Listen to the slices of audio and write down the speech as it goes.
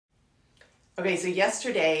Okay, so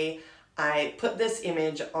yesterday I put this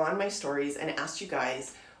image on my stories and asked you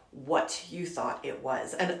guys what you thought it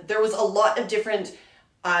was. And there was a lot of different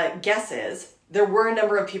guesses. There were a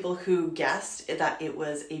number of people who guessed that it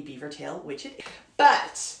was a beaver tail, which it is.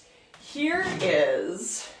 But here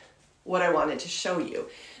is what I wanted to show you.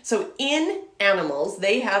 So in animals,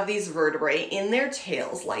 they have these vertebrae in their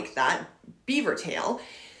tails like that beaver tail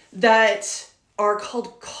that are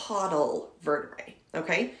called caudal vertebrae,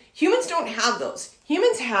 okay? Humans don't have those.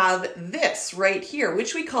 Humans have this right here,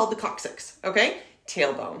 which we call the coccyx, okay?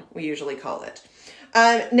 Tailbone, we usually call it.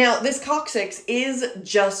 Now, this coccyx is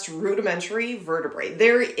just rudimentary vertebrae.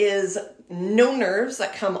 There is no nerves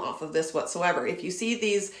that come off of this whatsoever. If you see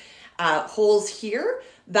these holes here,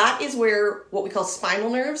 that is where what we call spinal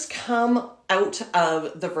nerves come out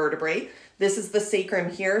of the vertebrae. This is the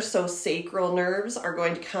sacrum here, so sacral nerves are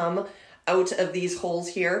going to come out of these holes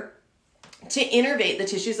here to innervate the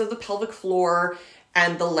tissues of the pelvic floor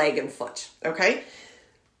and the leg and foot, okay?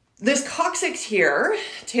 This coccyx here,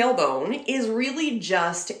 tailbone, is really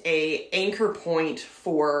just an anchor point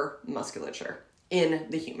for musculature in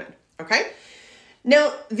the human, okay?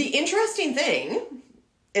 Now, the interesting thing,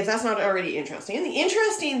 if that's not already interesting, the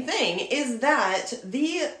interesting thing is that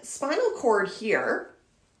the spinal cord here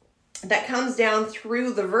that comes down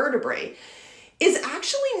through the vertebrae is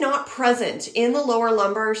actually not present in the lower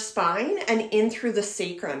lumbar spine and in through the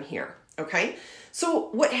sacrum here, okay? So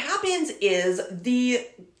what happens is the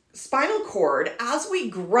spinal cord, as we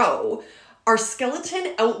grow, our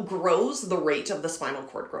skeleton outgrows the rate of the spinal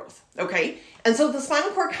cord growth, okay? And so the spinal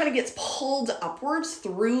cord kind of gets pulled upwards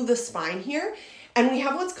through the spine here, and we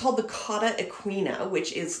have what's called the Cauda equina,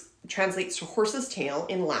 which translates to horse's tail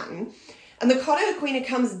in Latin. And the Cauda equina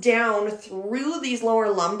comes down through these lower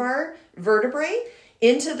lumbar vertebrae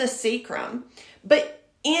into the sacrum. But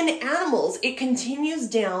in animals, it continues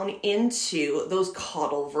down into those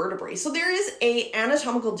caudal vertebrae. So there is an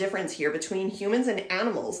anatomical difference here between humans and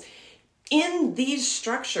animals in these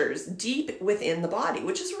structures deep within the body,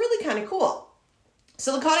 which is really kind of cool.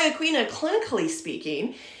 So the Cauda equina, clinically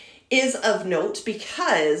speaking, is of note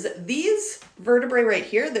because these vertebrae right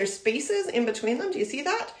here, there's spaces in between them. Do you see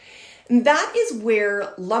that? That is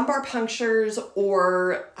where lumbar punctures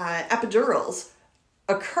or epidurals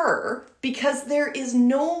occur because there is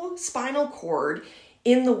no spinal cord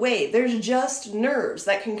in the way. There's just nerves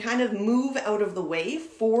that can kind of move out of the way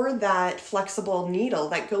for that flexible needle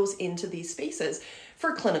that goes into these spaces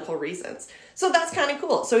for clinical reasons. So that's kind of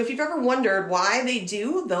cool. So if you've ever wondered why they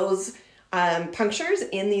do those punctures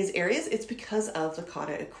in these areas, it's because of the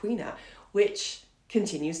Cauda equina, which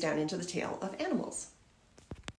continues down into the tail of animals.